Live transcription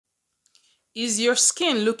Is your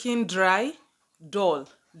skin looking dry, dull,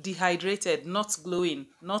 dehydrated, not glowing,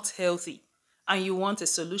 not healthy, and you want a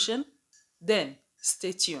solution? Then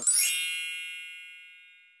stay tuned.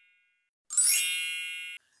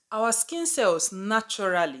 Our skin cells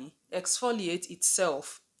naturally exfoliate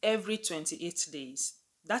itself every 28 days.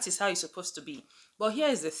 That is how it's supposed to be. But here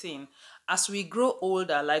is the thing. As we grow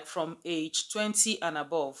older, like from age 20 and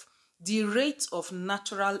above, the rate of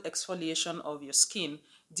natural exfoliation of your skin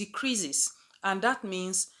decreases. And that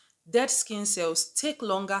means dead skin cells take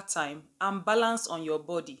longer time and balance on your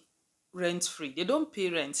body rent-free. They don't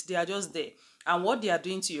pay rent, they are just there. And what they are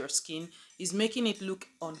doing to your skin is making it look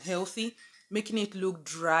unhealthy, making it look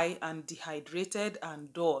dry and dehydrated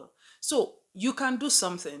and dull. So you can do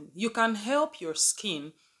something. You can help your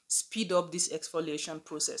skin speed up this exfoliation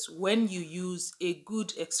process when you use a good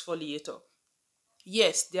exfoliator.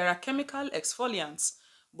 Yes, there are chemical exfoliants,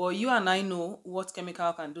 but you and I know what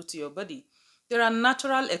chemical can do to your body. There are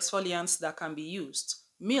natural exfoliants that can be used.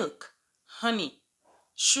 Milk, honey,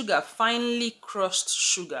 sugar, finely crushed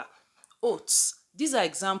sugar, oats. These are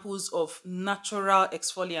examples of natural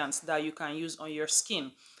exfoliants that you can use on your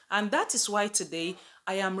skin. And that is why today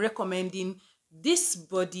I am recommending this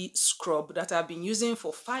body scrub that I've been using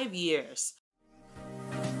for 5 years.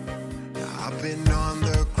 I've been on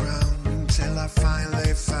the ground until I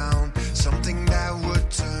finally found something that would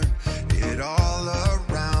turn it all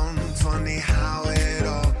around. Funny how it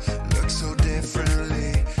all looks so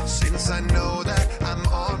differently since I know that I'm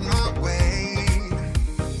on my way.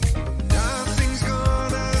 Nothing's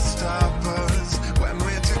gonna stop us when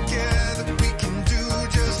we're together. We can do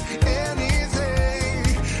just anything.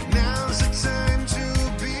 Now's the time to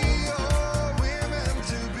be all we're meant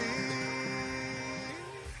to be.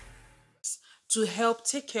 To help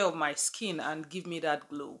take care of my skin and give me that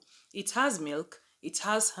glow. It has milk, it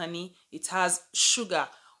has honey, it has sugar,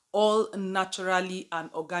 all naturally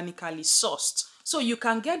and organically sourced. So you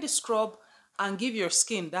can get the scrub and give your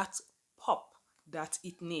skin that pop that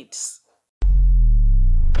it needs.